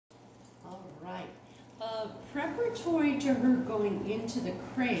right. Preparatory to her going into the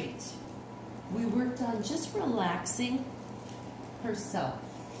crate, we worked on just relaxing herself,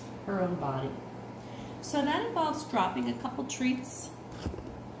 her own body. So that involves dropping a couple treats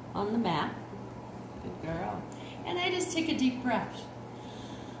on the mat. Good girl. And I just take a deep breath.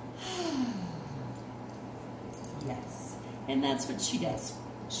 Yes. And that's what she does.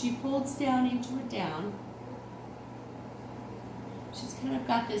 She folds down into a down. She's kind of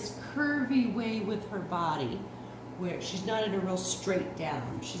got this curvy way with her body where she's not in a real straight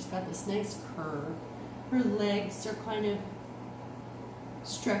down. She's got this nice curve. Her legs are kind of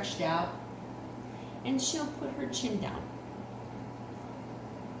stretched out. And she'll put her chin down.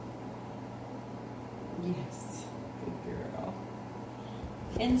 Yes, good girl.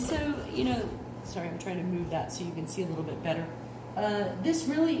 And so, you know, sorry, I'm trying to move that so you can see a little bit better. This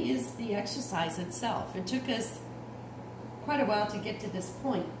really is the exercise itself. It took us quite a while to get to this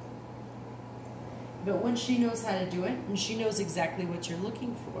point. But once she knows how to do it, and she knows exactly what you're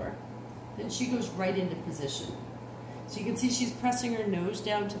looking for, then she goes right into position. So you can see she's pressing her nose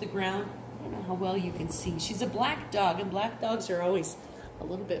down to the ground. I don't know how well you can see. She's a black dog, and black dogs are always a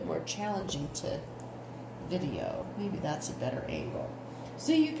little bit more challenging to video. Maybe that's a better angle.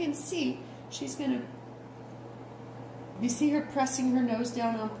 So you can see she's going to, you see her pressing her nose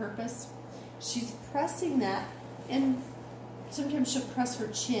down on purpose? She's pressing that, and sometimes she'll press her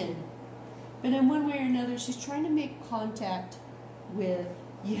chin. But in one way or another, she's trying to make contact with,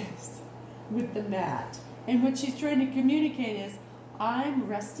 yes, with the mat. And what she's trying to communicate is, I'm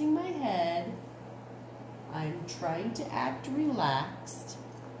resting my head, I'm trying to act relaxed.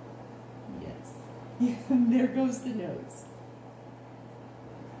 Yes, and there goes the nose.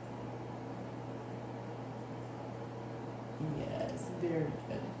 Yes, very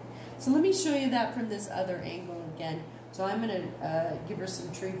good. So let me show you that from this other angle again. So I'm going to give her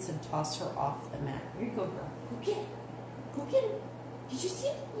some treats and toss her off the mat. Here you go, girl. Go get it. Go get it. Did you see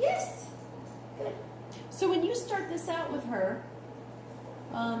it? Yes. Good. So when you start this out with her,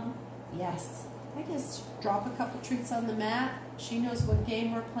 yes, I just drop a couple treats on the mat. She knows what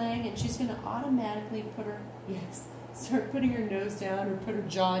game we're playing, and she's going to automatically put her, yes, start putting her nose down or put her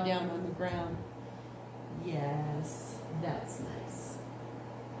jaw down on the ground. Yes, that's nice.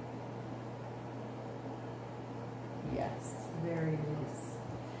 Yes, very nice.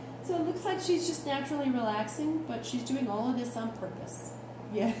 So it looks like she's just naturally relaxing, but she's doing all of this on purpose.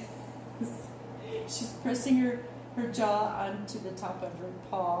 Yes. She's pressing her jaw onto the top of her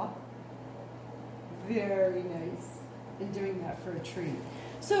paw. Very nice. And doing that for a treat.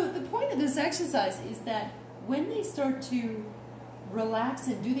 So the point of this exercise is that when they start to relax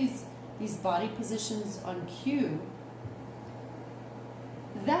and do these body positions on cue,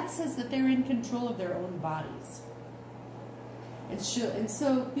 that says that they're in control of their own bodies. And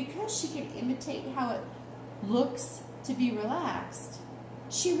so because she can imitate how it looks to be relaxed,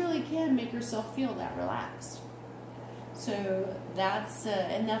 she really can make herself feel that relaxed. So that's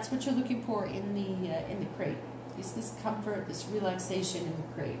and that's what you're looking for in the crate. Is this comfort, this relaxation in the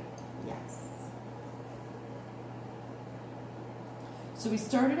crate? Yes. So we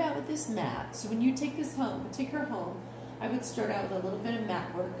started out with this mat. So when you take this home, take her home, I would start out with a little bit of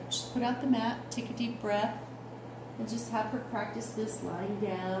mat work. Just put out the mat, take a deep breath, and just have her practice this lying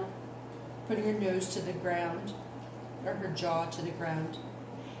down, putting her nose to the ground, or her jaw to the ground.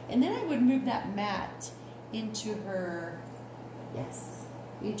 And then I would move that mat into her, yes,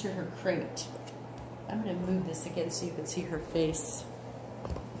 into her crate. I'm going to move this again so you can see her face.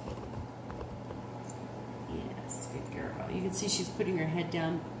 Yes, good girl. You can see she's putting her head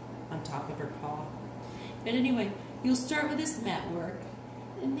down on top of her paw. But anyway, you'll start with this mat work,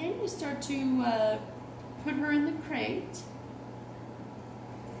 and then you start to put her in the crate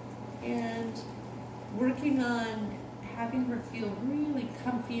and working on having her feel really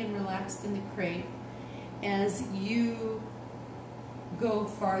comfy and relaxed in the crate as you go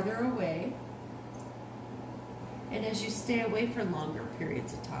farther away and as you stay away for longer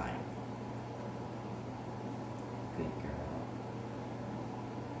periods of time. Good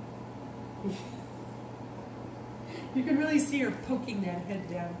girl. You can really see her poking that head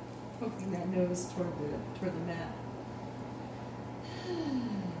down, poking that nose toward the mat.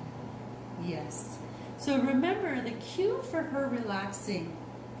 Yes. So remember, the cue for her relaxing,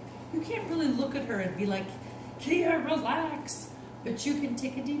 you can't really look at her and be like, Kia, relax. But you can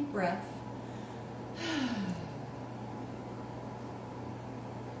take a deep breath.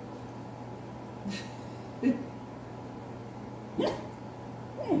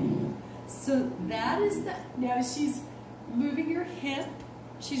 So that is that. Now she's moving her hip.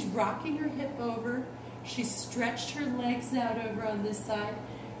 She's rocking her hip over. She's stretched her legs out over on this side.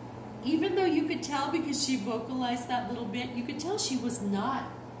 even though you could tell because she vocalized that little bit, you could tell she was not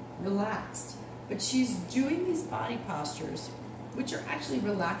relaxed. But she's doing these body postures, which are actually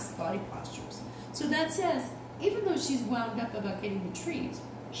relaxed body postures. So that says, even though she's wound up about getting the treat,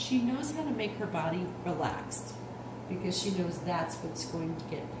 she knows how to make her body relaxed because she knows that's what's going to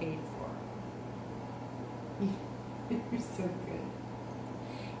get paid for. You're so good.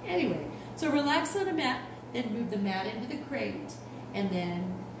 Anyway, so relax on a mat, then move the mat into the crate, and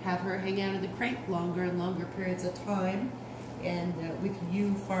then have her hang out in the crate longer and longer periods of time, and with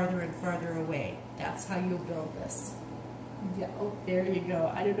you farther and farther away. That's how you'll build this. Yeah, oh, there you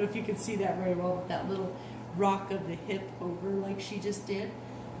go. I don't know if you can see that very well, but that little rock of the hip over like she just did,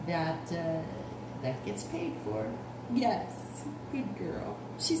 that gets paid for. Yes, good girl.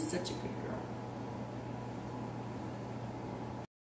 She's such a good girl.